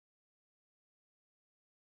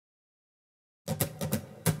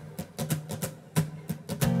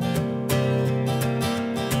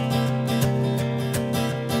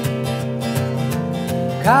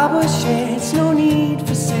Cowboy shades, no need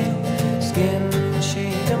for sale. Skin the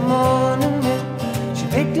shade of morning milk. She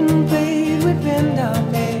baked and played with bend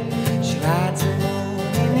down bed. She rides alone,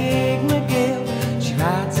 Enigma Girl. She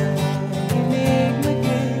rides alone, Enigma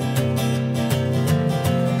Girl.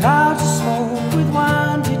 Clouds of smoke with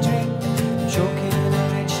wine to drink, choking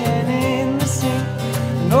erection in the sink.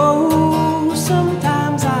 No,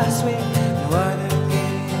 sometimes I swear no other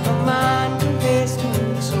game of mine compares to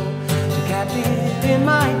the soul, to captive in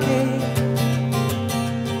my care.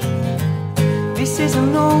 This is a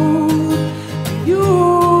note to you,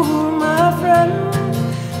 my friend.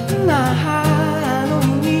 And I know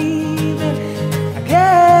you're leaving. I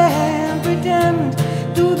can't pretend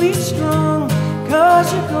to be strong, 'cause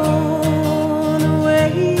you're gone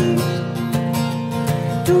away.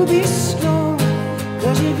 To be strong,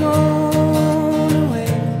 'cause you're gone away.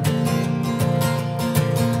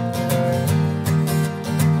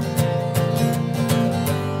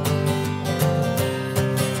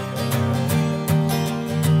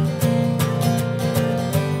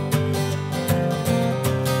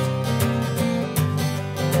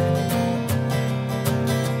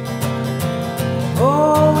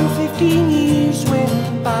 Oh, and 15 years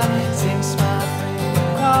went by since my friend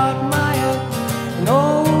caught my eye. No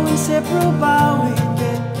inseparable we've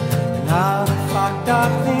been, and all the fucked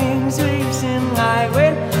up things we've seen. Like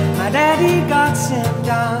when my daddy got sent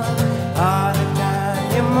down, all the time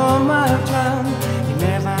your mama drowned. You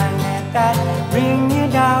never let that bring you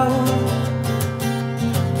down.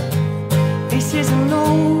 This is a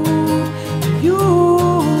note to you,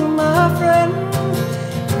 my friend.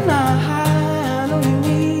 And I know you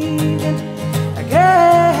need it. I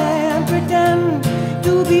can't pretend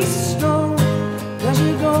to be strong, 'cause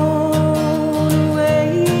you're gone away.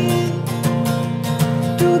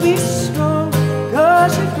 To be strong,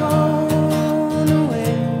 'cause you're gone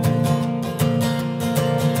away.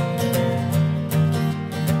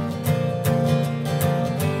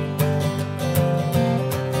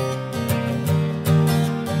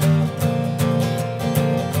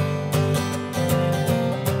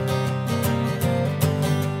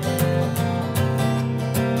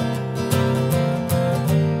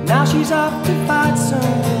 Now she's off to fight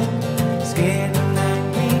someone, scared and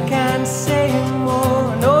angry, can't say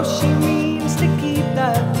more. No, she means to keep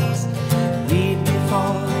the peace. Read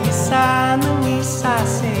before you sign the lease, I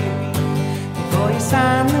say read before you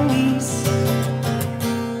sign the lease.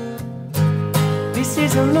 This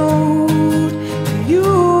is a note to you,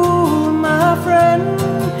 my friend.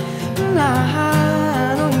 And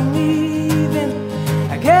I know you're leaving.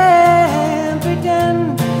 I can't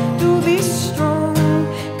pretend to be strong,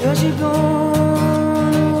 'cause you're gone